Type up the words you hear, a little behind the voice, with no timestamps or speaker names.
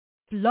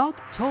Blog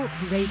Talk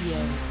Radio.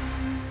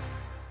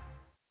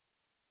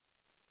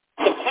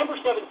 September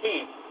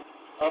 17th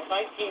of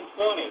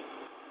 1920,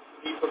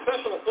 the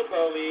Professional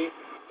Football League,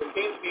 that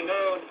came to be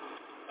known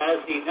as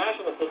the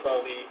National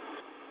Football League,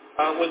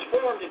 was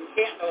formed in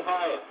Canton,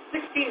 Ohio.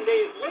 16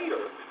 days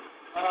later,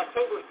 on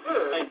October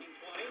 3rd,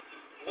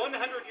 1920,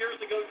 100 years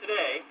ago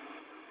today,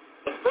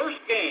 the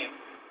first game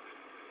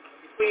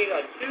between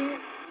two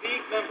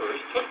league members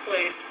took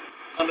place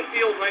on the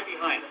field right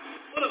behind us.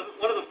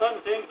 One of the fun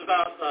things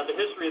about the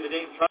history of the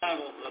Dayton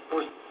Triangles is, of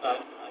course,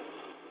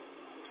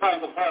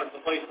 Triangle Park,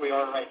 the place we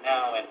are right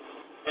now. And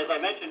as I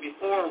mentioned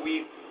before,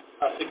 we've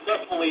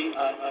successfully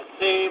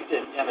saved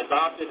and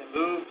adopted and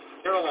moved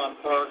Carillon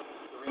Park,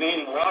 the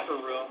remaining locker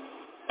room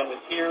that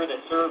was here that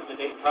served the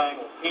Dayton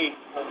Triangles team.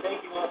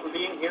 Thank you all for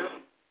being here.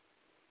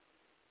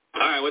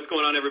 All right, what's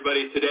going on,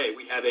 everybody? Today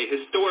we have a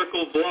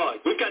historical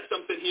vlog. We've got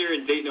something here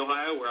in Dayton,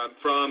 Ohio, where I'm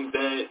from,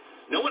 that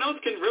no one else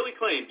can really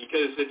claim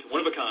because it's one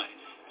of a kind.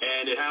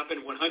 And it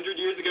happened 100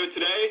 years ago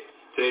today.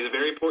 Today's a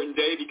very important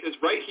day because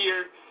right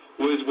here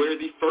was where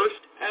the first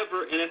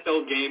ever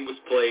NFL game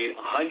was played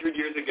 100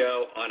 years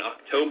ago on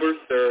October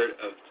 3rd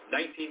of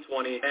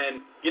 1920. And,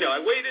 I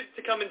waited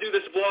to come and do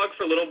this vlog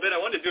for a little bit. I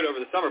wanted to do it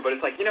over the summer, but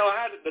it's like, I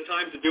had the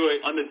time to do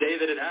it on the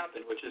day that it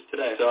happened, which is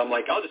today. So I'm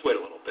like, I'll just wait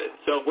a little bit.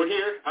 So we're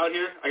here, out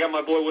here. I got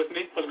my boy with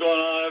me. What's going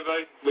on,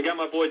 everybody? We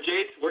got my boy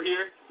Jace. We're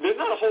here. There's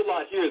not a whole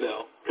lot here,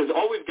 though, because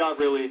all we've got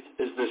really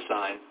is this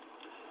sign.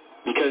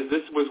 Because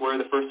this was where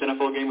the first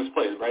NFL game was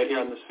played, right here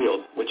on this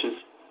field, which is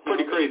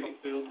pretty crazy.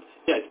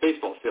 Yeah, it's a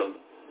baseball field.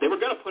 They were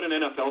going to put an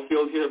NFL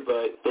field here,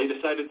 but they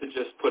decided to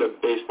just put a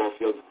baseball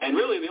field. And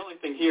really the only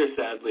thing here,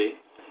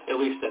 sadly, at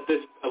least at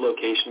this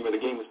location where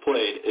the game was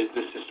played, is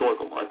this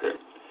historical marker.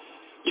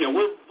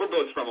 We're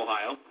both from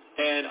Ohio,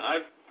 and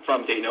I'm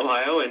from Dayton,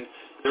 Ohio, and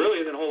there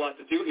really isn't a whole lot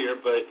to do here,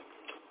 but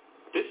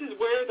this is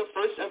where the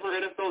first ever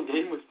NFL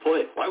game was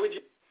played. Why would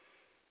you...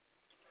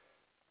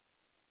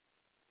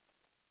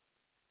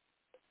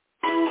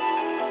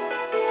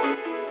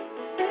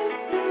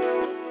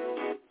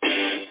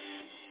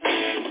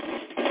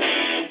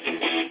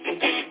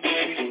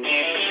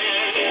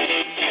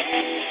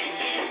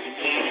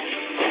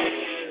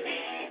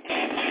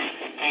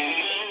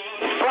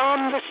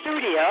 From the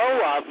studio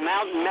of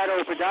Mountain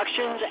Meadow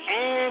Productions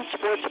and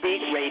Sports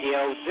Beat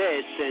Radio,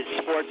 this is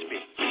Sports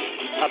Beat,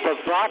 a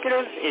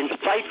provocative,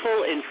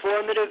 insightful,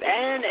 informative,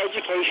 and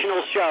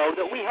educational show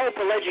that we hope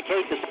will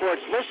educate the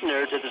sports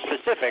listener to the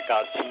specific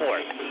of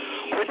sport,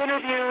 with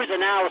interviews,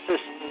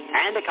 analysis,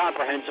 and a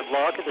comprehensive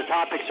look at the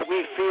topics that we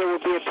feel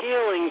will be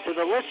appealing to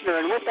the listener.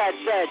 And with that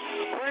said,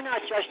 we're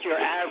not just your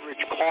average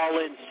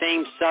call-in,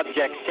 same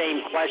subject,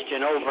 same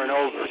question over and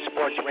over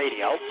sports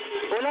radio.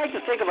 We like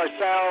to think of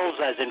ourselves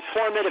as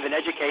informative and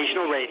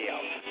educational radio.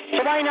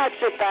 So why not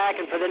sit back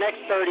and for the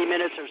next 30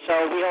 minutes or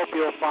so, we hope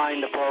you'll find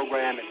the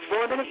program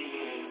informative,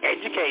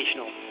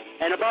 educational,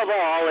 and above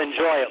all,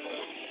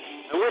 enjoyable.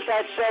 And with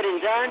that said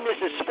and done, this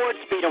is Sports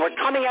Beat, and we're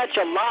coming at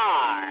you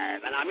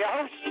live. And I'm your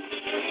host,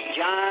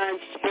 John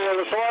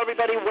Spoulos. So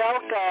everybody,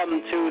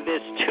 welcome to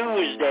this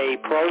Tuesday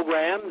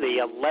program,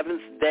 the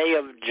 11th day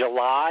of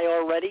July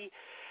already,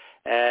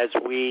 as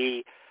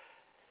we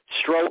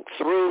stroke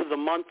through the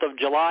month of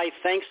July.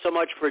 Thanks so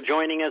much for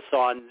joining us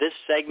on this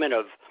segment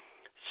of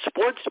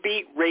Sports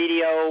Beat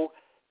Radio,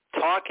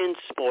 Talkin'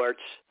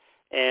 Sports.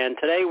 And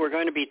today we're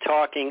going to be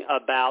talking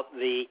about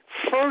the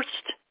first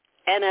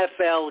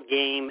NFL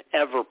game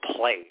ever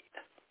played.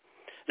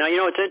 Now,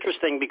 it's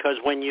interesting because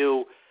when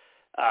you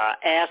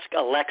ask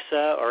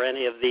Alexa or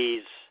any of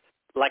these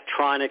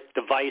electronic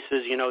devices,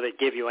 that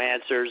give you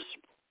answers,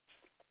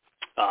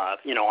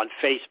 on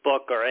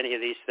Facebook or any of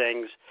these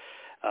things,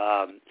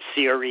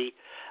 Siri,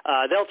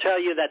 they'll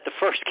tell you that the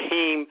first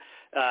game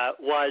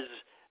was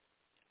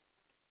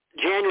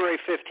January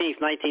 15th,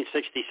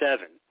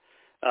 1967.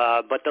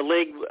 But the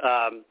league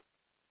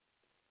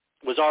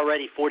was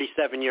already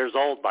 47 years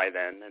old by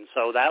then, and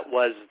so that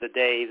was the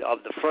day of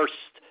the first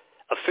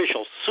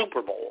official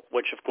Super Bowl,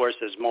 which, of course,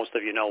 as most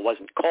of you know,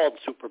 wasn't called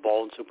Super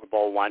Bowl in Super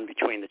Bowl I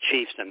between the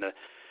Chiefs and the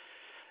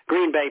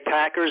Green Bay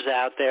Packers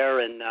out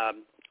there in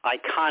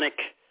iconic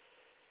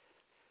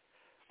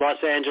Los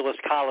Angeles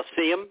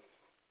Coliseum.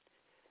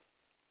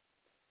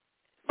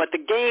 But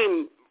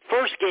the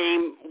first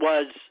game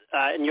was,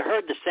 and you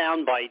heard the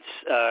sound bites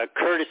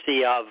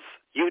courtesy of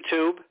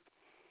YouTube,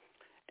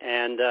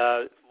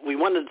 and we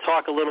wanted to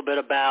talk a little bit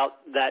about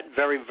that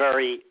very,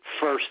 very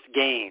first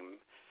game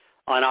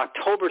on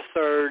October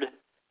 3rd,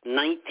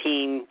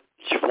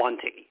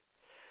 1920.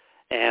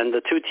 And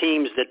the two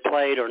teams that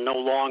played are no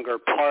longer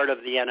part of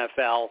the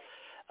NFL.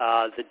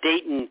 The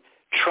Dayton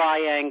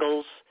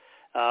Triangles,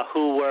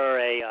 who were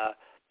a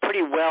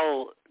pretty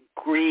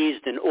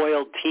well-greased and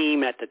oiled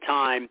team at the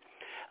time,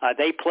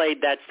 they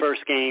played that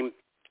first game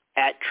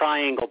at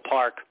Triangle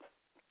Park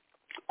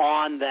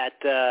on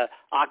that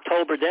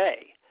October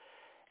day.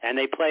 And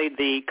they played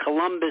the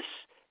Columbus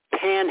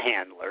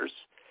Panhadlers.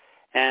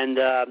 And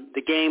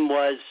the game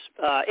was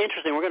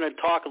interesting. We're going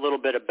to talk a little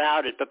bit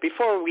about it. But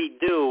before we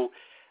do,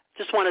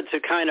 just wanted to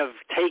kind of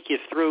take you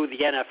through the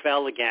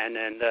NFL again.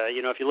 And,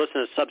 if you listen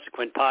to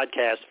subsequent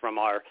podcasts from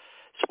our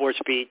Sports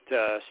Beat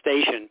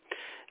station,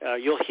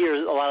 you'll hear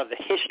a lot of the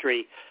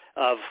history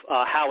of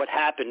how it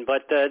happened.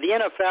 But the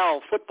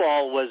NFL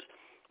football was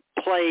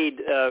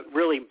played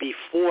really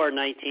before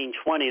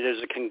 1920.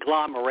 There's a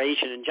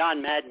conglomeration, and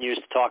John Madden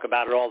used to talk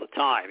about it all the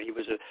time. He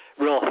was a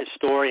real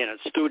historian,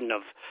 a student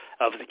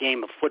of the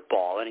game of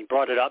football, and he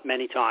brought it up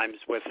many times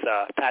with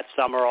Pat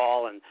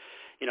Summerall and,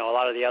 a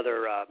lot of the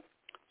other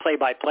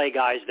play-by-play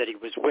guys that he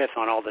was with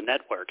on all the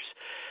networks.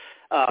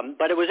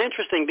 But it was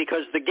interesting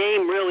because the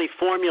game really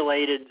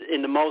formulated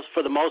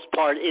for the most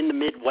part in the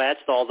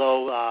Midwest,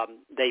 although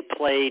they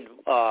played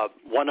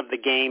one of the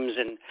games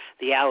in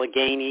the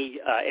Allegheny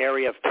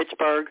area of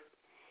Pittsburgh.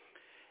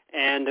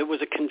 And it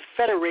was a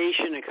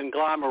confederation, a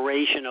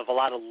conglomeration of a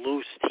lot of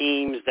loose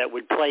teams that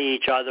would play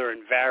each other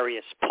in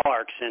various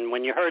parks. And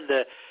when you heard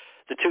the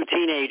two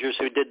teenagers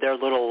who did their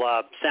little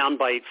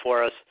soundbite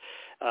for us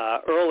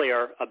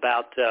earlier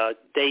about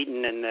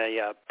Dayton and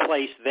the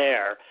place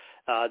there,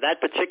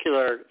 that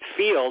particular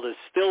field is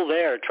still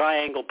there,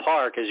 Triangle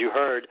Park, as you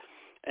heard,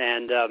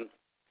 and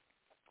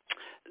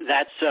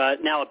that's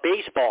now a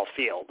baseball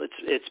field.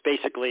 It's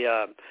basically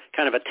a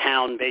kind of a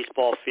town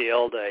baseball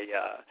field,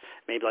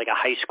 maybe like a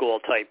high school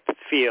type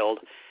field.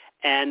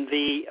 And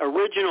the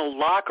original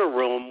locker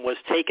room was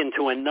taken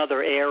to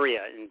another area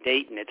in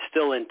Dayton. It's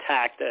still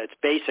intact. It's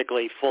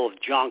basically full of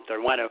junk. They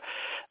want to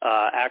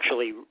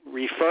actually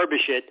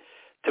refurbish it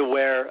to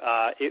where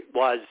it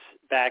was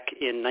back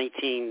in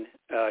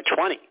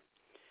 1920.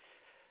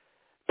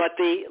 But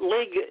the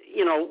league,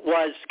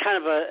 was kind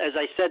of as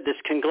I said, this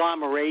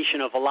conglomeration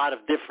of a lot of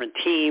different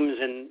teams,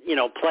 and,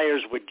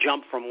 players would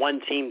jump from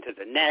one team to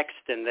the next,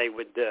 and they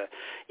would,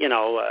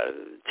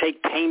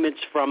 take payments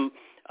from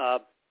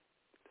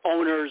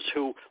owners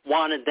who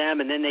wanted them,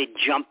 and then they'd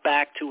jump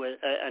back to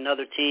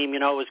another team. It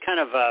was kind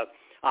of a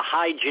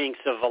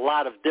hijinks of a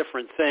lot of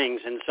different things.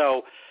 And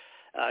so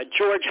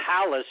George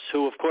Halas,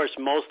 who, of course,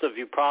 most of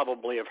you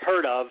probably have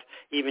heard of,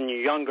 even your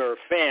younger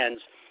fans,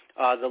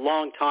 the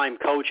longtime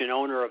coach and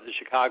owner of the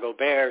Chicago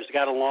Bears,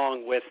 got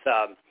along with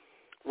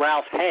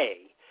Ralph Hay,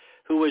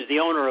 who was the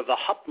owner of the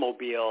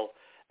Hupmobile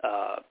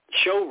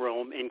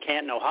showroom in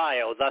Canton,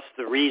 Ohio, thus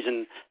the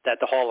reason that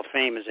the Hall of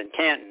Fame is in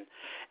Canton.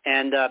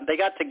 And they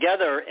got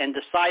together and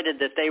decided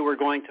that they were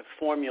going to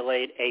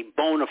formulate a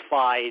bona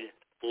fide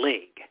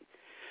league.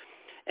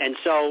 And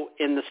so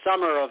in the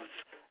summer of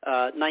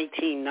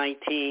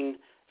 1919,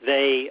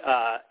 they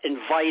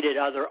invited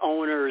other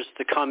owners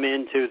to come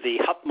into the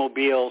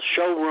Hupmobile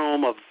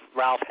showroom of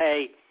Ralph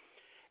Hay,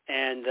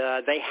 and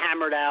they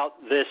hammered out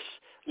this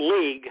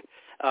league,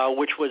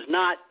 which was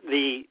not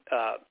the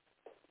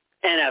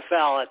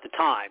NFL at the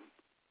time.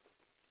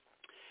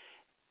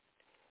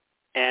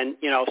 And,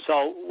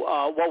 so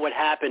what would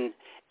happen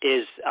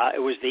is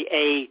it was the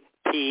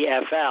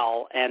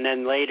APFL, and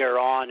then later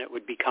on it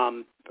would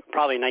become,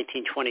 probably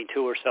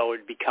 1922 or so,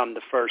 it would become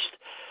the first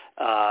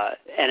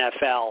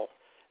NFL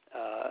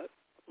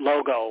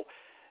logo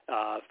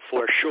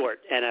for short,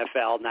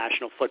 NFL,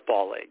 National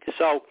Football League.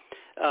 So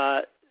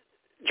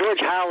George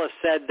Halas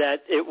said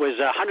that it was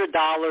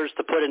 $100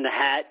 to put in the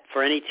hat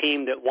for any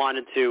team that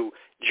wanted to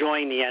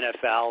join the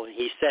NFL.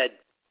 He said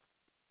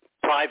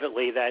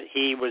privately that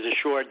he was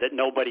assured that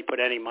nobody put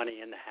any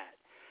money in the hat.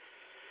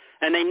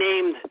 And they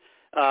named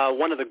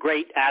one of the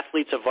great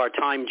athletes of our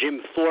time,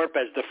 Jim Thorpe,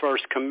 as the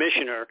first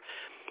commissioner.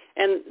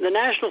 And the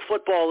National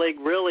Football League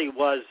really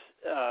was,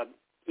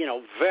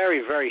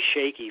 very, very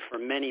shaky for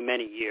many,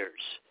 many years.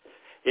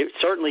 It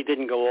certainly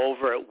didn't go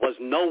over. It was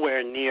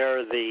nowhere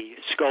near the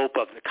scope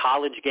of the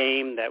college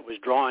game that was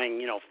drawing,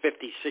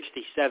 50,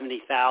 60,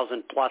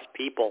 70,000 plus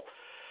people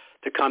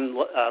to come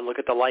look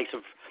at the likes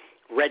of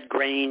Red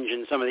Grange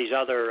and some of these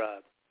other,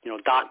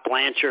 Doc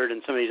Blanchard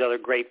and some of these other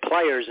great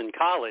players in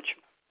college.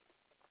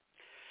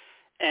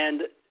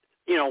 And,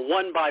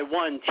 one by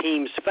one,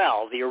 teams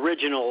fell. The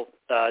original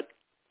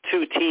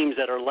two teams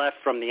that are left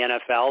from the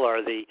NFL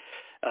are the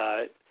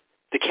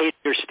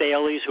Decatur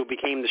Staleys, who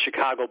became the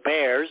Chicago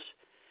Bears,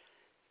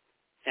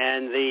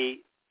 and the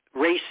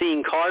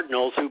Racine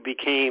Cardinals, who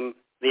became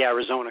the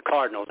Arizona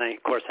Cardinals. They,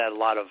 of course, had a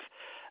lot of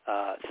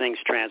things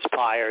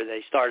transpire.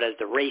 They started as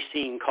the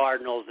Racine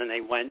Cardinals, and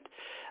they went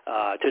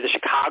to the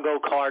Chicago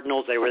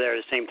Cardinals. They were there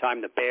at the same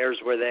time the Bears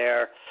were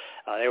there.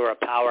 They were a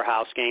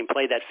powerhouse game,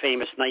 played that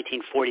famous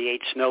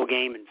 1948 snow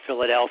game in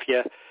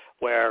Philadelphia,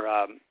 where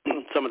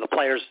some of the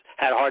players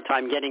had a hard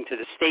time getting to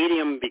the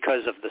stadium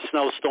because of the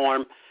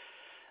snowstorm.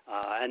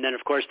 And then,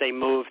 of course, they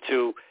moved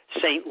to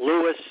St.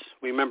 Louis.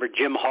 We remember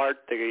Jim Hart,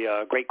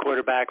 the great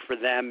quarterback for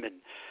them, and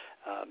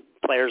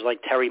players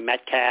like Terry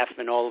Metcalf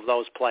and all of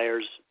those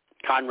players,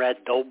 Conrad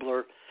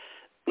Dobler.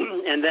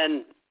 And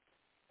then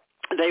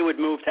they would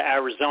move to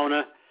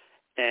Arizona,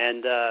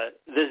 and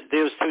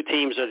those two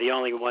teams are the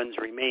only ones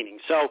remaining.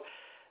 So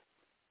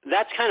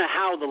that's kind of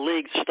how the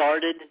league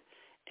started.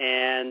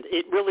 And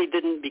it really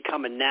didn't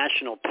become a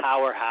national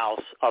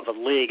powerhouse of a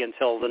league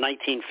until the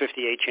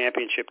 1958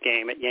 championship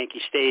game at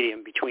Yankee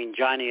Stadium between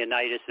Johnny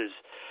Unitas's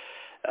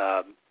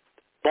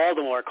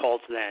Baltimore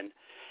Colts then,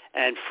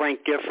 and Frank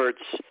Giffords'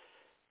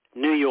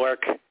 New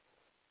York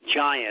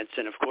Giants.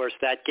 And, of course,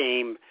 that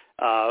game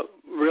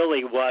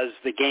really was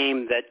the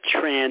game that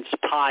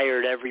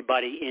transpired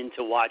everybody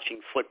into watching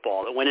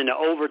football. It went into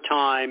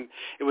overtime.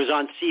 It was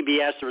on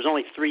CBS. There was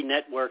only 3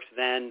 networks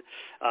then.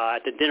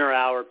 At the dinner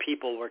hour,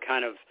 people were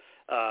kind of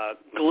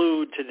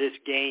glued to this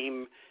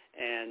game,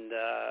 and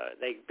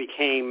they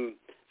became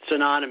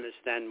synonymous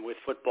then with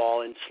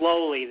football. And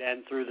slowly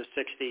then through the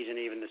 60s and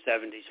even the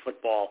 70s,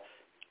 football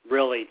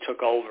really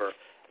took over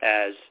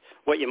as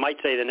what you might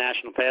say the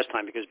national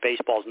pastime, because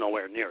baseball's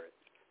nowhere near it.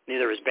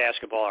 Neither is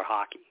basketball or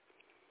hockey.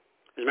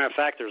 As a matter of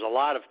fact, there's a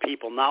lot of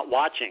people not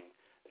watching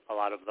a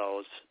lot of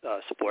those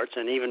sports,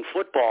 and even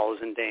football is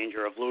in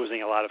danger of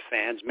losing a lot of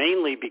fans,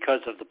 mainly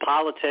because of the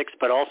politics,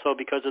 but also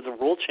because of the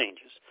rule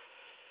changes.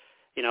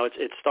 You know,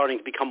 it's starting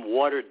to become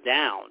watered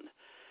down.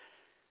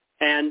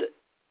 And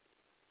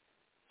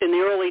in the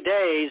early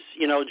days,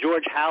 you know,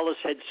 George Halas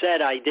had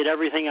said, I did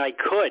everything I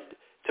could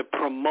to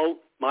promote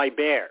my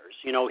Bears.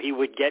 You know, he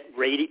would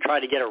try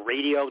to get a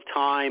radio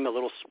time, a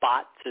little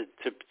spot to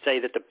say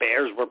that the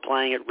Bears were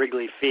playing at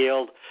Wrigley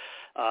Field.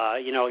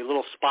 You know, a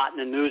little spot in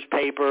the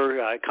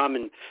newspaper, come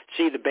and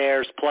see the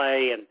Bears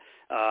play, and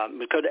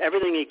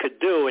everything he could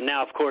do. And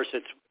now, of course,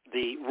 it's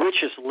the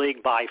richest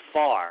league by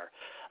far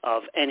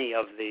of any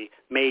of the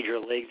major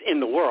leagues in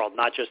the world,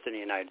 not just in the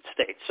United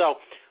States. So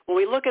when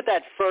we look at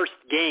that first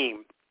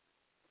game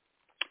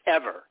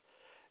ever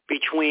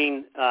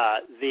between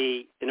and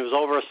it was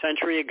over a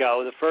century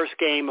ago, the first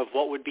game of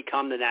what would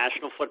become the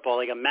National Football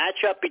League, a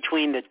matchup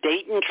between the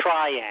Dayton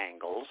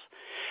Triangles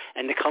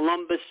and the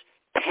Columbus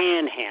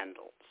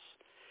Panhandles.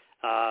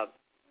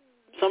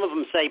 Some of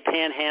them say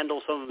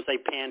panhandle, some of them say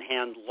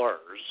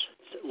panhandlers.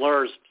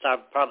 Lurs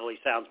probably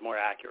sounds more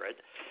accurate.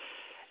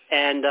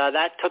 And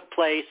that took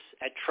place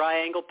at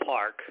Triangle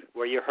Park,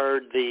 where you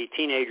heard the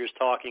teenagers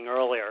talking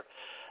earlier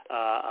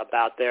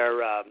about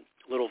their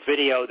little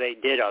video they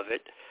did of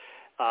it,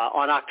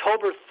 on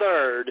October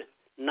 3rd,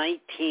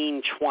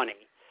 1920.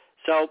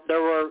 So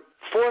there were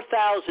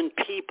 4,000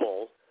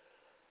 people,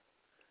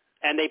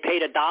 and they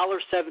paid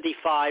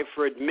 $1.75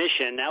 for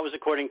admission. That was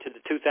according to the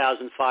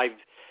 2005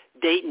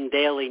 Dayton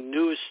Daily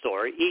News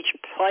story. Each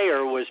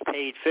player was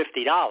paid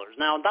 $50.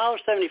 Now,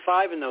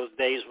 $1.75 in those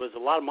days was a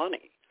lot of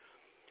money.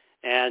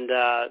 And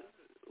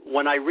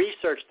when I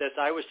researched this,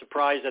 I was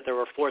surprised that there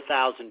were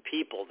 4,000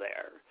 people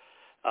there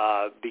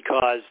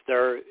because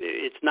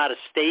it's not a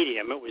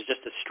stadium. It was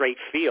just a straight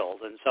field,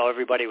 and so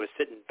everybody was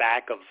sitting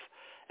back of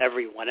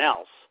everyone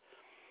else.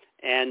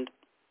 And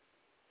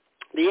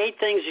the 8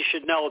 things you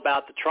should know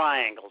about the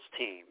Triangles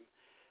team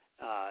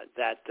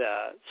that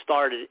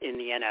started in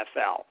the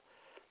NFL.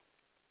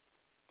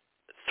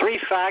 3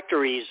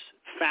 factories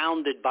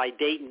founded by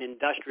Dayton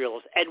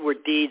industrialists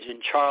Edward Deeds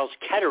and Charles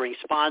Kettering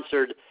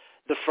sponsored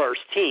the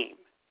first team.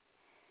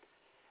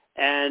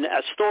 And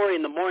a story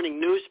in the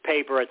morning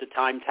newspaper at the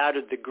time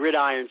touted the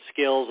gridiron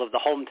skills of the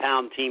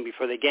hometown team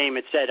before the game.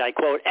 It said, I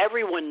quote,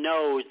 everyone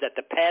knows that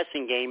the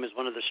passing game is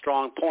one of the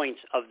strong points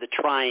of the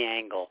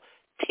Triangle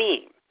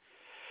team.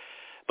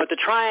 But the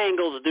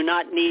Triangles do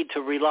not need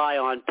to rely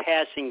on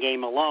passing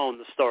game alone,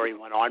 the story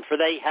went on, for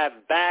they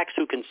have backs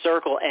who can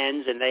circle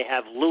ends, and they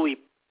have Louis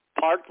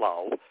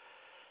Partlow,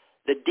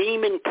 the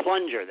demon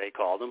plunger, they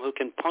called him, who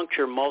can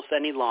puncture most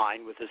any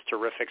line with his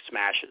terrific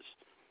smashes.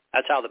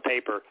 That's how the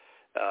paper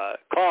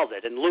called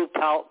it. And Lou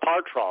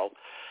Partlow,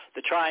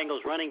 the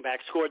Triangles running back,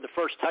 scored the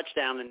first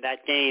touchdown in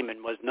that game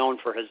and was known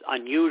for his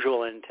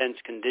unusual and intense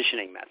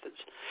conditioning methods.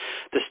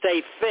 To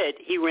stay fit,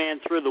 he ran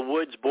through the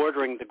woods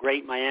bordering the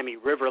Great Miami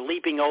River,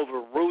 leaping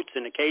over roots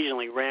and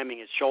occasionally ramming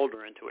his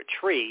shoulder into a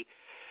tree,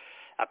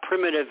 a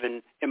primitive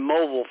and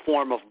immobile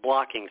form of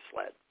blocking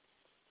sled.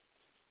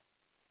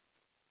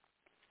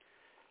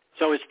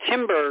 So his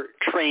timber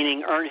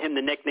training earned him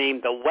the nickname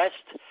the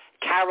West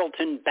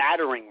Carrollton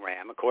Battering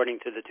Ram, according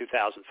to the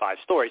 2005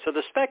 story. So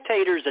the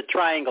spectators at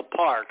Triangle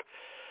Park,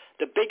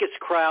 the biggest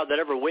crowd that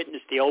ever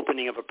witnessed the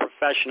opening of a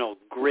professional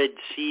grid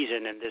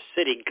season in this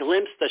city,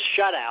 glimpsed the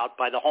shutout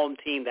by the home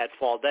team that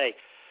fall day.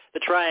 The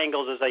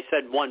Triangles, as I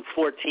said, won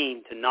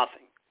 14-0.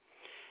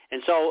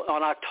 And so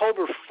on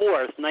October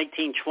 4th,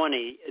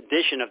 1920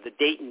 edition of the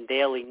Dayton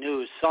Daily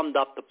News summed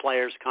up the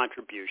players'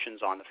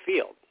 contributions on the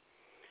field.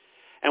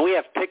 And we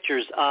have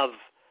pictures of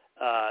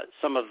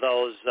some of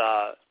those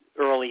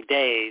early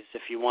days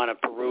if you want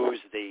to peruse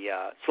the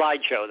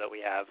slideshow that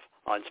we have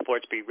on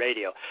Sports Beat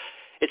Radio.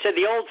 It said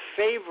the old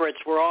favorites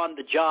were on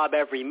the job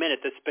every minute.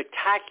 The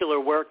spectacular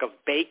work of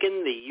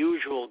Bacon, the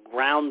usual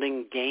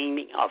grounding game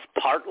of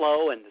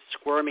Partlow, and the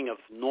squirming of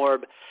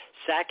Norb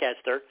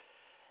Sackester,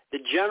 the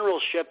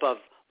generalship of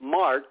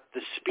Mart,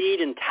 the speed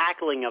and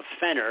tackling of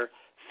Fenner,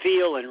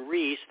 Field, and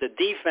Reese, the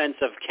defense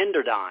of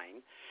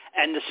Kinderdine,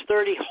 and the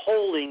sturdy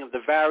holding of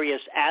the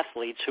various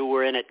athletes who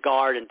were in at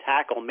guard and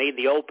tackle made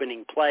the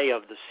opening play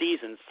of the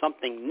season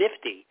something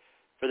nifty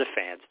for the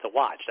fans to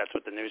watch. That's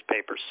what the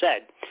newspaper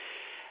said.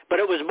 But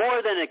it was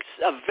more than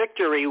a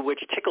victory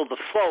which tickled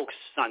the folks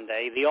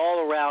Sunday. The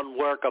all-around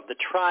work of the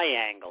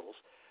Triangles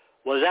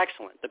was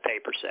excellent, the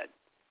paper said.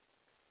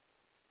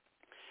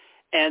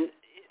 And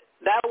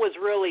that was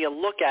really a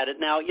look at it.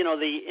 Now,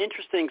 the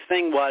interesting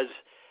thing was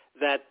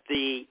that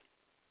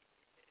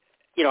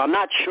I'm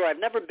not sure. I've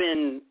never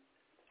been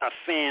a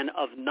fan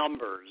of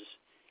numbers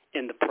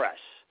in the press.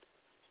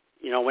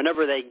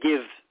 Whenever they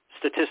give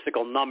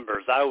statistical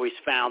numbers, I always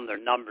found their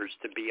numbers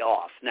to be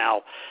off.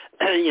 Now,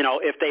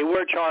 if they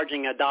were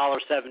charging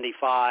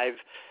 $1.75,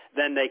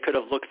 then they could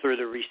have looked through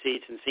the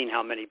receipts and seen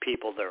how many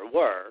people there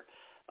were.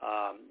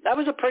 That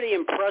was a pretty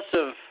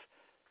impressive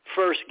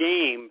first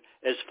game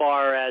as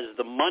far as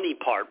the money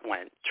part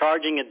went,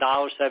 charging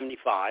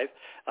 $1.75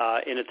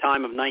 in a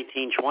time of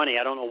 1920.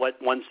 I don't know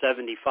what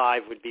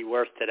 $1.75 would be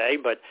worth today,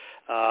 but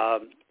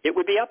it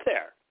would be up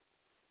there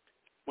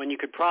when you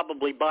could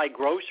probably buy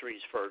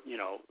groceries for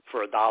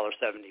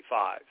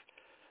 $1.75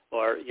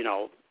 or,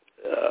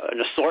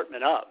 an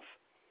assortment of.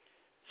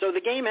 So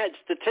the game had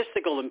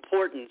statistical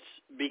importance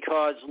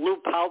because Lou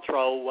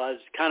Paltrow was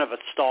kind of a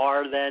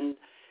star then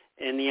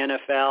in the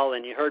NFL,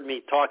 and you heard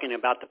me talking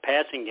about the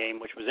passing game,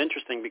 which was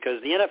interesting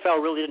because the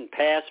NFL really didn't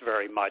pass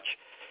very much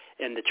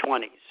in the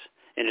 20s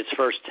in its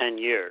first 10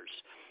 years.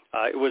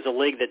 It was a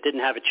league that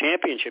didn't have a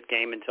championship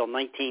game until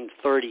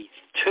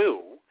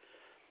 1932,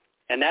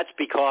 and that's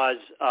because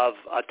of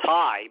a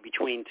tie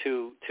between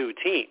two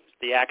teams.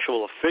 The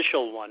actual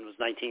official one was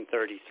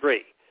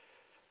 1933,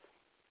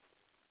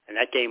 and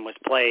that game was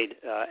played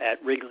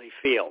at Wrigley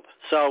Field.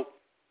 So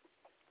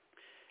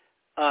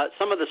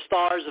some of the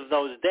stars of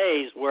those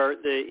days were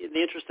the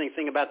interesting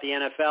thing about the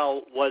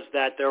NFL was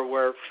that there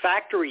were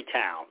factory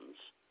towns,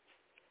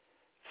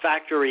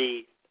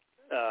 factory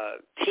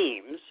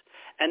teams,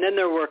 and then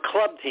there were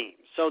club teams.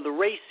 So the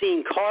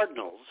Racine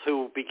Cardinals,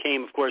 who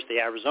became, of course, the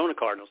Arizona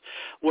Cardinals,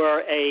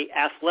 were a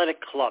athletic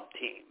club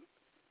team.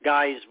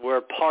 Guys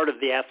were part of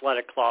the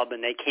athletic club,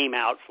 and they came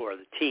out for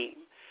the team.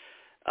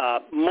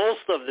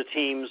 Most of the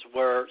teams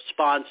were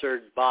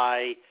sponsored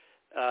by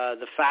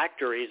the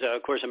factories.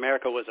 Of course,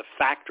 America was a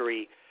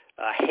factory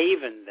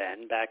haven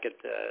then, back at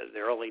the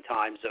early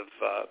times of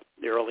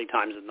the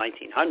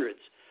 1900s.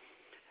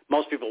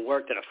 Most people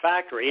worked at a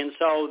factory, and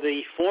so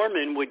the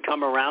foreman would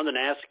come around and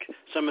ask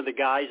some of the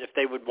guys if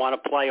they would want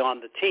to play on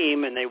the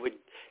team, and they would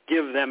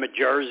give them a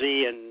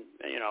jersey and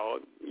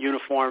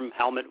uniform,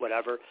 helmet,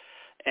 whatever,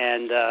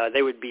 and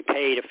they would be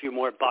paid a few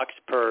more bucks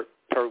per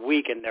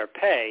week in their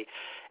pay,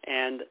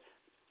 and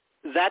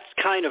that's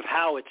kind of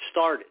how it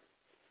started.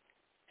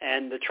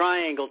 And the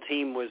Triangle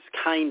team was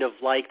kind of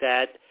like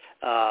that,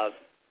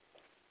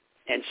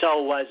 and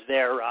so was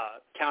their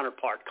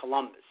counterpart,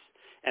 Columbus.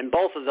 And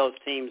both of those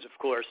teams, of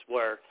course,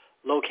 were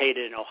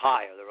located in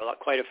Ohio. There were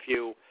quite a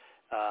few,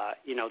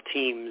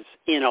 teams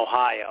in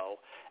Ohio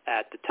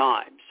at the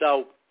time.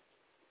 So,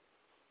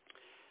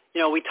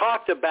 we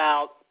talked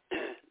about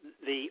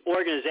the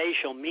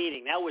organizational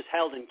meeting. That was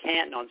held in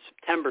Canton on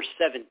September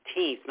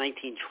 17th,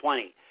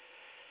 1920.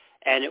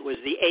 And it was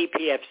the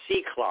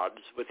APFC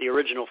clubs with the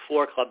original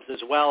four clubs,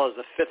 as well as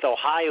the Fifth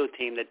Ohio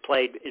team that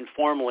played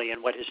informally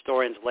in what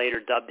historians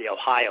later dubbed the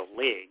Ohio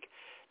League.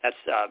 That's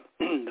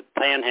the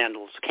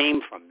Panhandlers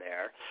came from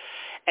there.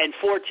 And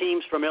four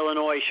teams from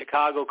Illinois: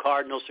 Chicago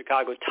Cardinals,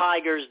 Chicago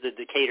Tigers, the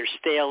Decatur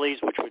Staleys,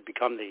 which would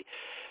become the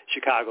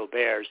Chicago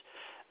Bears,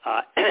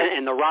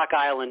 and the Rock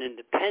Island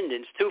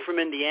Independents, two from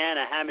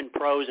Indiana, Hammond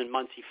Pros and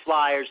Muncie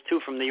Flyers, two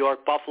from New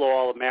York, Buffalo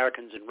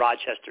All-Americans and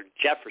Rochester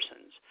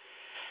Jeffersons,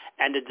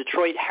 and the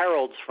Detroit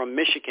Heralds from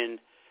Michigan,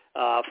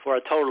 for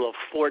a total of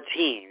 14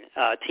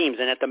 teams.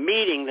 And at the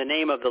meeting, the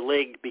name of the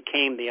league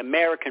became the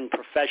American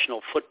Professional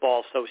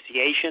Football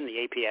Association,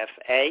 the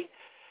APFA,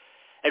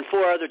 and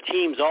four other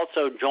teams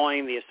also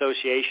joined the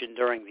association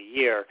during the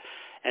year.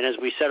 And as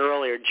we said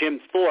earlier, Jim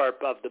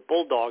Thorpe of the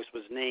Bulldogs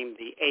was named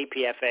the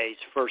APFA's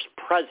first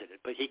president,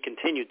 but he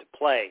continued to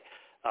play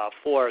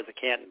for the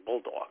Canton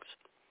Bulldogs.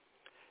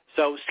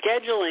 So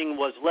scheduling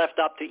was left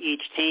up to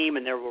each team,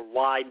 and there were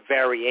wide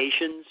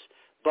variations,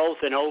 both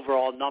in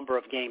overall number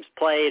of games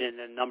played and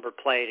the number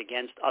played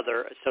against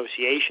other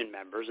association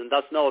members, and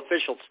thus no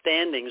official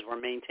standings were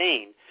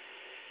maintained.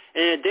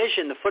 In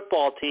addition, the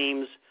football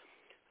teams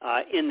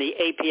in the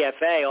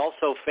APFA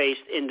also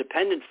faced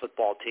independent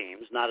football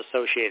teams not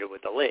associated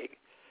with the league.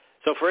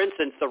 So, for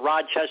instance, the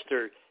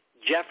Rochester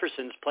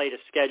Jeffersons played a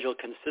schedule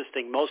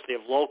consisting mostly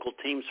of local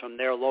teams from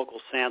their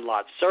local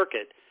sandlot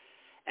circuit,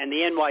 and the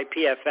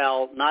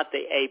NYPFL, not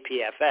the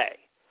APFA.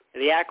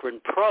 The Akron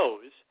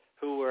Pros,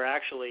 who were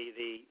actually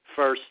the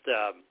first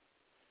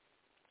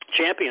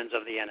champions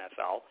of the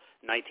NFL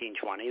in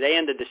 1920, they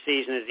ended the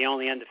season as the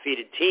only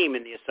undefeated team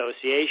in the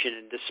association.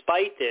 And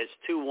despite this,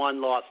 two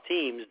one-loss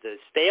teams, the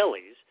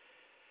Staleys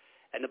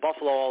and the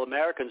Buffalo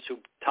All-Americans, who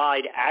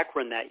tied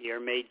Akron that year,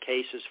 made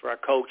cases for a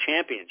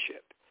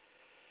co-championship.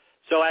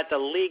 So at the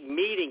league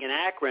meeting in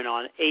Akron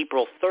on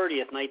April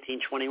 30th,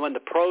 1921, the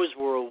pros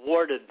were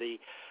awarded the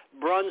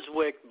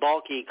Brunswick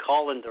Bulky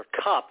Colander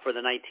Cup for the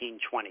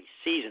 1920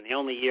 season, the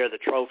only year the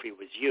trophy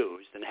was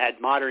used, and had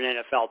modern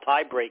NFL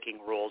tie-breaking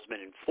rules been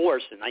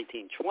enforced in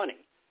 1920.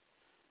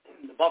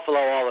 The Buffalo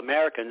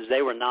All-Americans,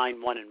 they were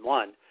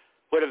 9-1-1,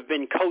 would have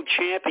been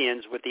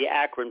co-champions with the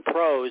Akron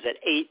Pros at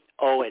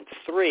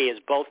 8-0-3, as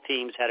both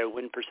teams had a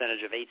win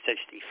percentage of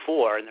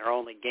 .864, and their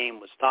only game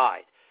was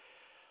tied.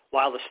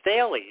 While the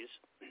Staleys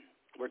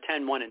were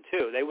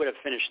 10-1-2, they would have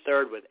finished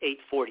third with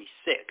 .846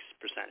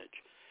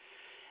 percentage.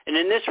 And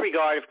in this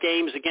regard, if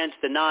games against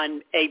the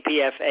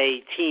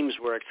non-APFA teams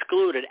were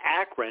excluded,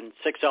 Akron,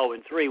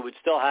 6-0-3, would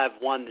still have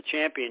won the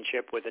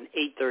championship with an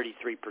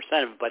 .833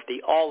 percentage, but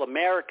the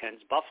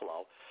All-Americans,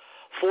 Buffalo,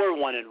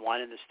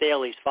 4-1-1, and the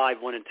Staleys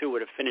 5-1-2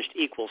 would have finished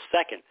equal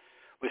second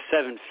with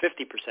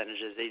 750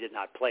 percentages. They did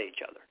not play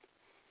each other.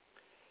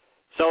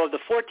 So of the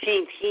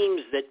 14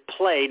 teams that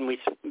played, and we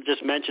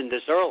just mentioned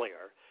this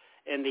earlier,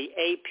 in the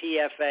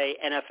APFA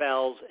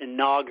NFL's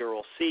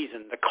inaugural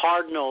season, the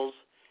Cardinals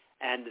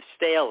and the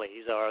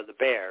Staleys, or the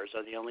Bears,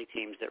 are the only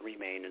teams that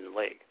remain in the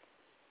league.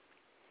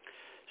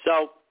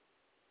 So,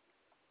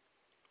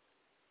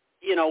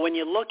 you know, when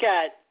you look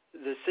at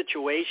the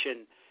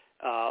situation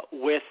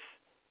with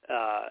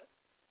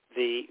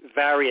the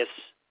various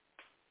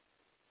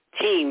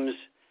teams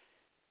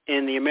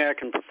in the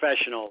American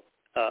Professional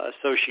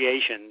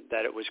Association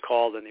that it was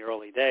called in the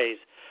early days,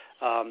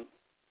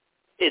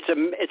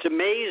 it's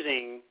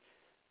amazing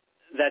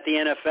that the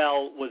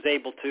NFL was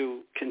able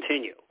to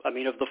continue. I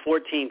mean, of the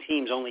 14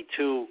 teams, only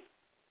 2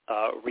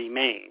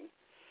 remain,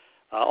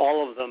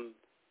 all of them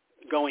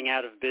going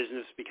out of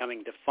business,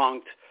 becoming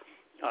defunct.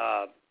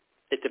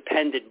 It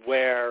depended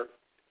where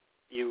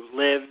you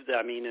lived.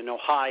 I mean, in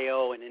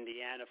Ohio and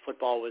Indiana,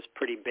 football was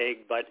pretty big,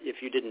 but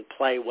if you didn't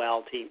play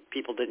well,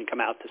 people didn't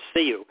come out to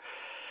see you.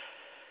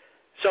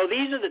 So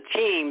these are the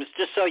teams,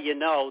 just so you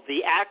know,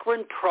 the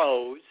Akron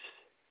Pros,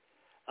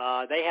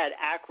 they had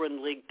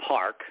Akron League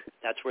Park.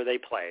 That's where they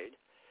played.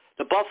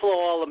 The Buffalo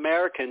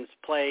All-Americans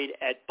played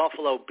at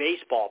Buffalo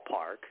Baseball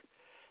Park.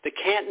 The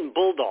Canton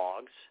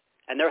Bulldogs,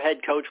 and their head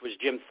coach was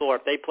Jim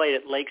Thorpe, they played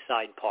at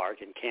Lakeside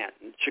Park in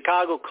Canton.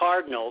 Chicago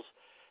Cardinals,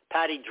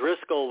 Patty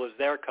Driscoll was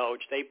their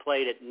coach. They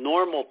played at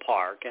Normal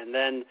Park. And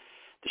then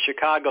the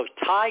Chicago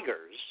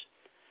Tigers,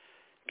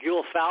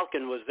 Gule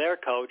Falcon was their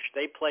coach.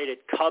 They played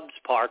at Cubs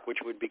Park, which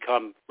would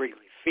become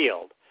Wrigley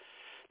Field.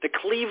 The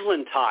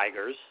Cleveland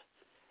Tigers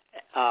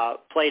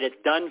played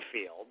at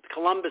Dunfield.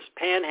 Columbus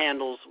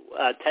Panhandlers,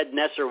 Ted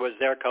Nesser was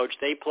their coach.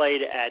 They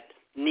played at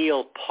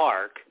Neal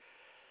Park.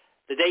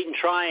 The Dayton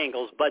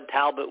Triangles, Bud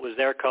Talbot was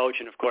their coach,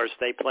 and, of course,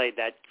 they played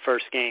that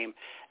first game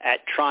at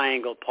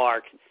Triangle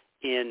Park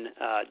in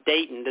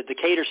Dayton. The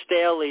Decatur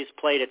Staleys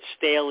played at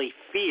Staley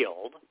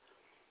Field.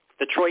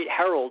 Detroit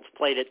Heralds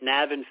played at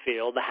Navin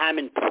Field. The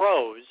Hammond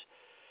Pros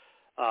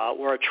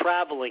were a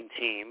traveling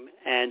team,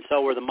 and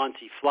so were the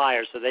Muncie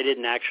Flyers, so they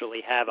didn't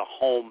actually have a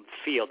home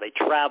field. They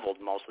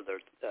traveled most of their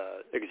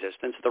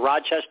existence. The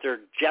Rochester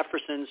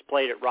Jeffersons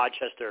played at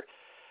Rochester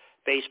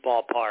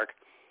Baseball Park,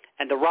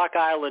 and the Rock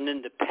Island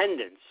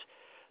Independents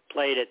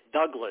played at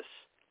Douglas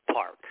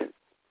Park.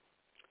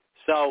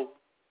 So,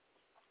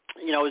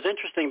 you know, it was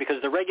interesting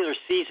because the regular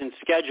season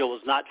schedule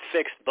was not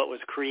fixed but was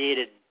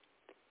created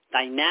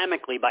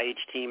dynamically by each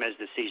team as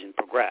the season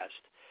progressed.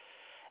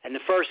 And the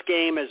first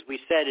game, as we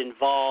said,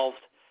 involved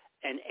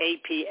an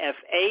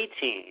APFA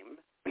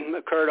team,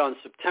 occurred on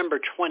September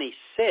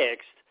 26th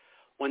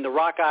when the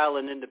Rock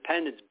Island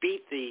Independents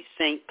beat the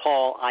St.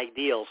 Paul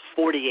Ideals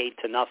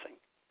 48-0.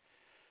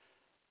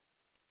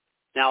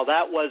 Now,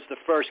 that was the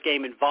first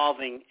game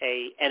involving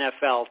a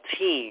NFL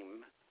team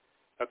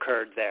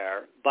occurred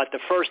there, but the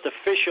first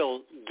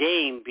official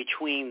game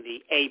between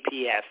the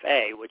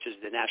APFA, which is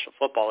the National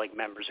Football League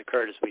members,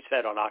 occurred, as we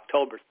said, on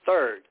October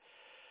 3rd,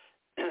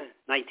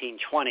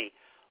 1920,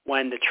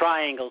 when the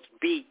Triangles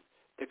beat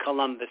the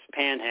Columbus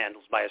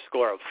Panhandlers by a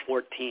score of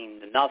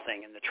 14-0.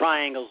 And the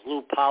Triangles,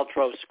 Lou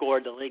Paltrow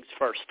scored the league's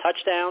first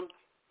touchdown.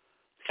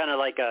 It's kind of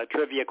like a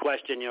trivia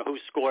question, you know, who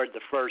scored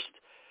the first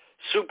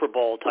Super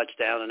Bowl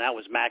touchdown, and that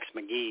was Max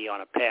McGee on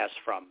a pass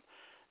from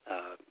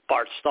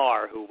Bart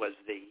Starr, who was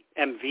the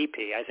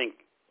MVP. I think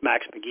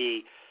Max McGee,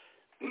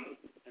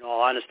 in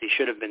all honesty,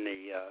 should have been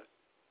the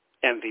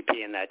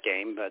MVP in that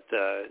game, but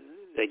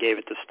they gave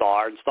it to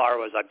Starr, and Starr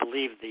was, I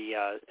believe, the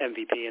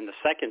MVP in the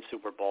second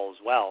Super Bowl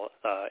as well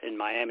in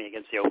Miami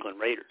against the Oakland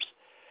Raiders.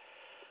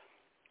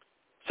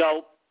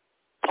 So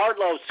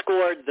Partlow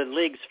scored the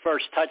league's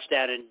first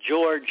touchdown, and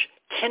George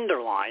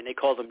Kinderline, they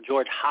called him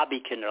George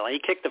Hobby Kinderline, he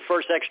kicked the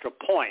first extra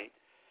point,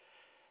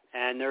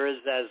 and there is,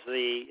 as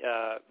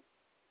the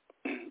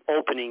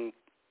opening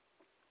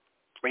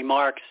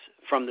remarks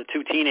from the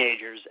two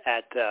teenagers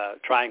at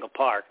Triangle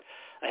Park,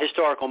 a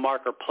historical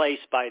marker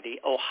placed by the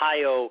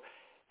Ohio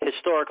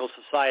Historical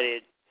Society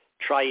at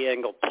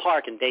Triangle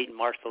Park in Dayton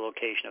marks the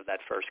location of that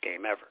first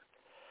game ever.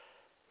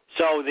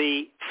 So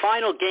the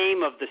final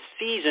game of the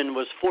season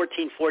was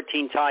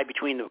 14-14 tie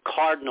between the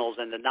Cardinals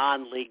and the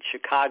non-league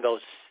Chicago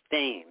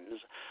Stains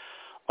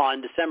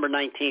on December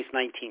 19th,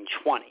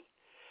 1920.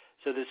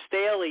 So the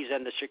Staleys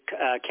and the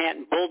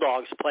Canton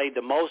Bulldogs played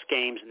the most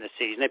games in the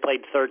season. They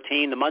played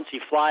 13. The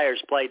Muncie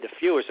Flyers played the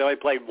fewest. They only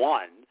played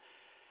 1.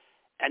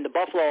 And the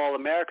Buffalo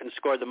All-Americans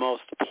scored the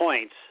most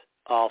points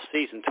all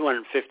season,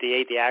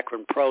 258. The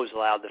Akron Pros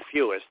allowed the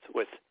fewest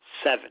with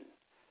 7.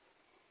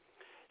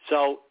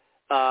 So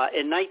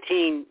in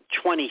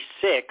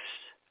 1926,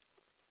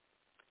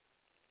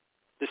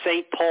 the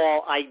St.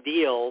 Paul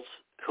Ideals,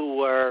 who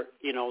were,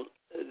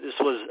 this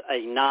was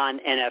a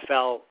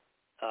non-NFL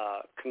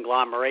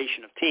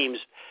conglomeration of teams,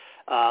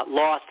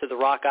 lost to the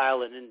Rock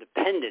Island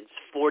Independents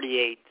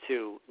 48-0.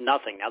 Now,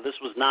 this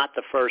was not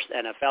the first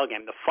NFL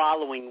game. The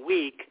following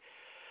week,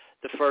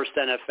 the first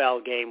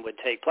NFL game would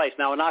take place.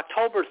 Now, on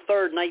October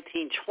 3rd,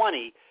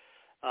 1920,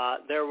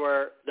 there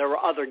were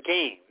other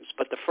games,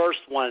 but the first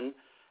one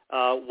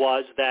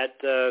was that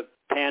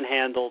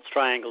Panhandles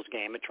Triangles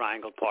game at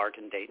Triangle Park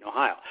in Dayton,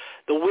 Ohio.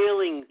 The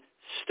Wheeling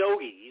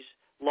Stogies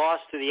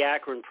lost to the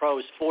Akron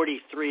Pros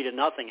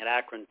 43-0 at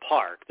Akron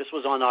Park. This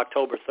was on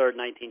October 3rd,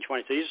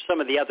 1920. So these are some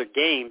of the other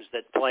games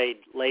that played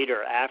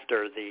later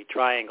after the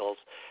Triangles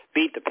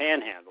beat the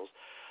Panhandles.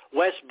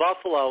 West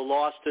Buffalo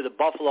lost to the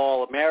Buffalo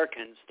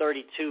All-Americans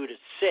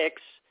 32-6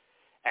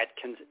 at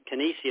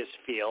Canisius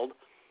Field.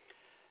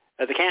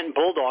 The Canton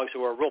Bulldogs,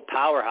 who were a real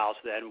powerhouse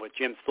then with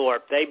Jim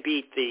Thorpe, they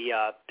beat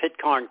the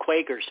Pitcairn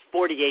Quakers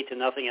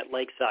 48-0 at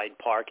Lakeside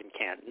Park in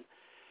Canton.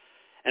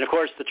 And, of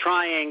course, the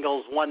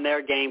Triangles won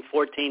their game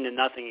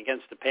 14-0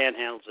 against the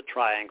Panhandles at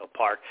Triangle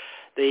Park.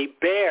 The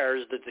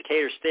Bears, the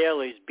Decatur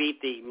Staleys, beat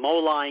the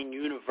Moline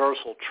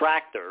Universal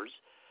Tractors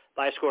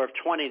by a score of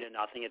 20-0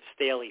 at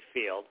Staley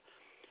Field.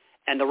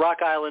 And the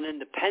Rock Island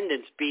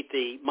Independents beat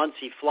the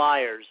Muncie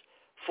Flyers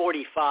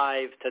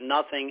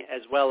 45-0,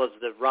 as well as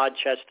the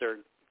Rochester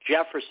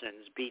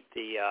Jeffersons beat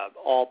the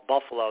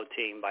all-Buffalo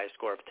team by a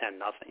score of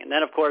 10-0. And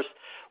then, of course,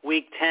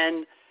 Week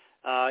 10,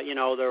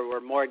 there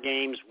were more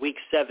games. Week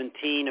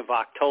 17 of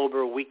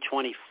October, Week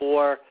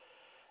 24,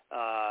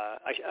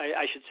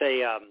 I should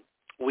say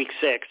Week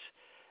 6.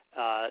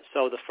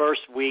 So the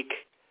first week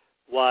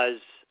was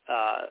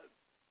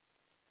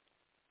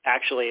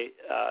actually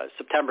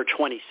September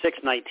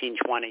 26,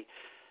 1920.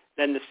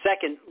 Then the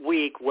second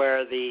week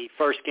where the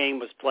first game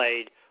was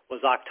played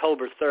was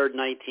October 3rd,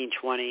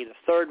 1920. The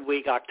third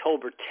week,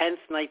 October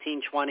 10th,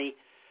 1920.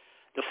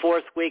 The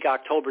fourth week,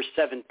 October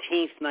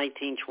 17th,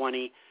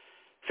 1920.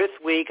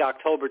 Fifth week,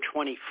 October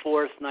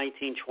 24th,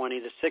 1920.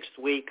 The sixth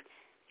week,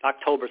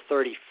 October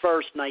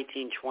 31st,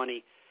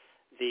 1920.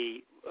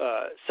 The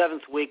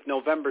seventh week,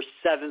 November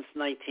 7th,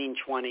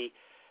 1920.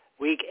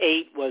 Week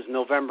 8 was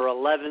November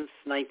 11th,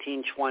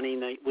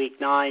 1920.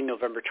 Week 9,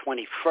 November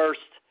 21st.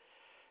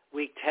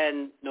 Week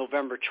 10,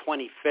 November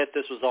 25th.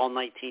 This was all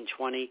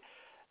 1920.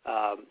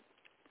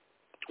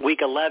 Week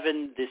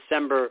 11,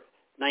 December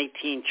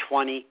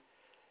 1920.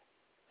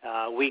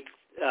 Week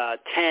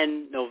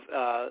 10,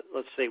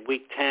 let's say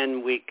week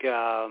 10, week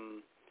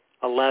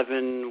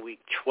 11, week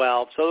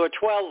 12. So there were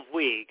 12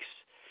 weeks,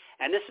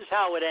 and this is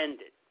how it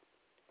ended.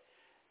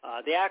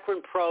 The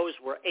Akron Pros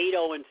were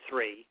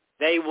 8-0-3.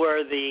 They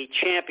were the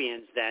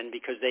champions then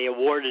because they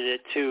awarded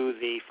it to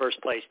the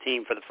first-place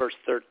team for the first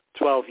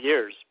 12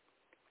 years.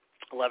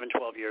 11,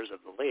 12 years of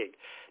the league.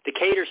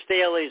 Decatur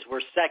Staleys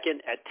were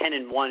second at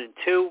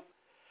 10-1-2.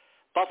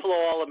 Buffalo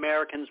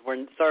All-Americans were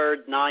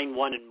third,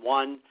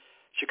 9-1-1.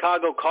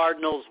 Chicago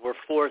Cardinals were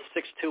fourth,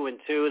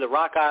 6-2-2. The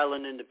Rock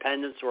Island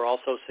Independents were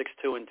also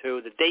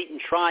 6-2-2. The Dayton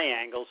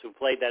Triangles, who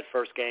played that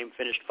first game,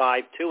 finished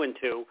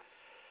 5-2-2.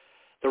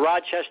 The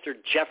Rochester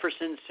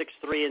Jeffersons,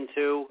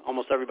 6-3-2.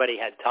 Almost everybody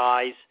had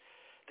ties.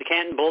 The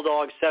Canton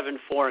Bulldogs,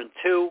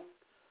 7-4-2.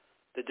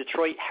 The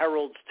Detroit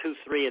Heralds,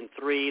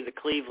 2-3-3. The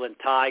Cleveland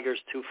Tigers,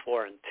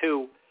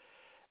 2-4-2.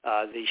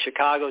 The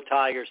Chicago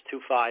Tigers,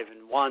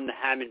 2-5-1. The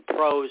Hammond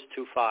Pros,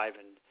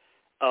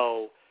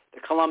 2-5-0. The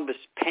Columbus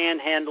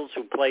Panhandlers,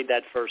 who played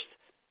that first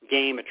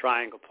game at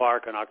Triangle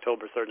Park on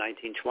October 3rd,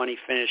 1920,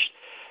 finished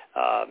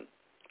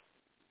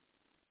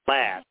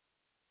last.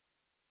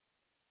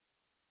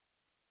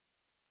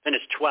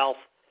 Finished 12th,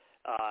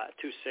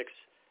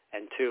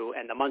 2-6-2,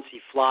 and the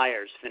Muncie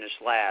Flyers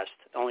finished last,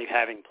 only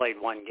having played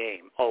one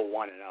game,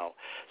 0-1-0.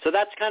 So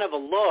that's kind of a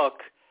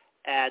look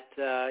at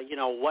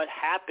what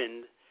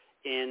happened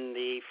in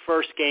the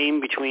first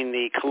game between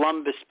the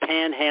Columbus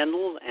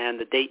Panhandle and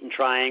the Dayton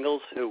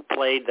Triangles, who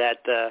played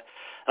that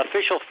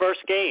official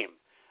first game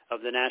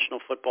of the National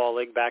Football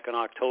League back on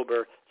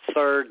October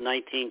 3rd,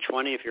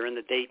 1920. If you're in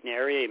the Dayton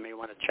area, you may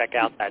want to check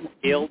out that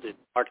field. It's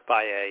marked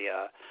by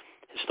a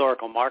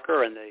historical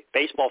marker, and the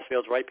baseball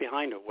field's right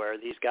behind it, where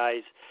these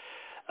guys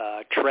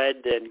tread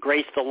and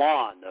grace the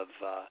lawn of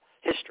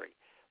history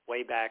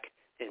way back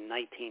in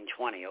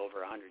 1920, over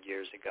 100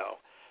 years ago.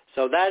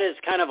 So that is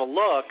kind of a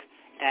look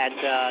at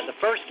the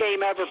first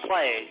game ever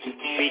played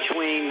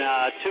between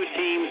two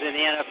teams in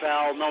the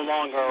NFL, no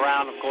longer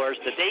around, of course.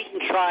 The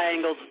Dayton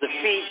Triangles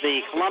defeat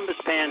the Columbus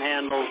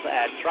Panhandles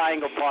at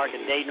Triangle Park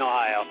in Dayton,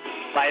 Ohio,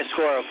 by a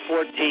score of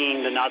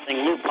 14-0.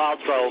 Lou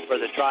Paltrow for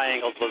the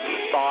Triangles was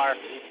the star.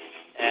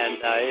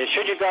 And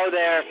should you go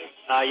there,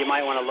 you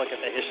might want to look at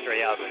the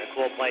history of it. A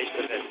cool place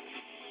to visit.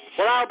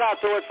 Well, that'll about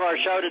do it for our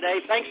show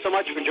today. Thanks so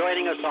much for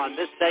joining us on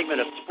this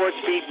segment of Sports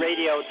Beat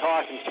Radio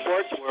Talk and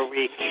Sports, where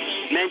we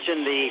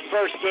mentioned the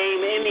first game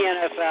in the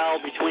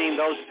NFL between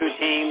those two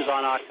teams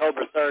on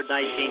October 3rd,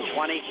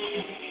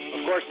 1920.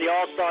 course, the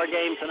All-Star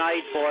game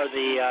tonight for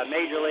the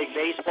Major League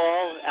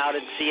Baseball out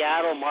in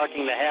Seattle,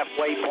 marking the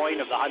halfway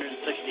point of the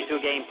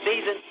 162-game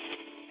season.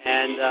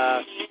 And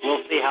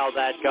we'll see how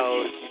that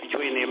goes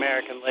between the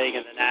American League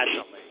and the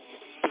National League.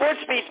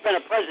 Sports Beat's been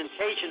a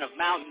presentation of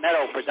Mountain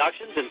Meadow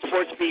Productions and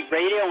Sports Beat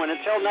Radio. And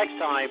until next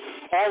time,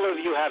 all of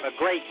you have a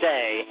great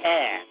day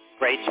and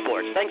great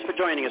sports. Thanks for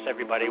joining us,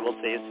 everybody. We'll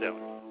see you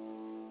soon.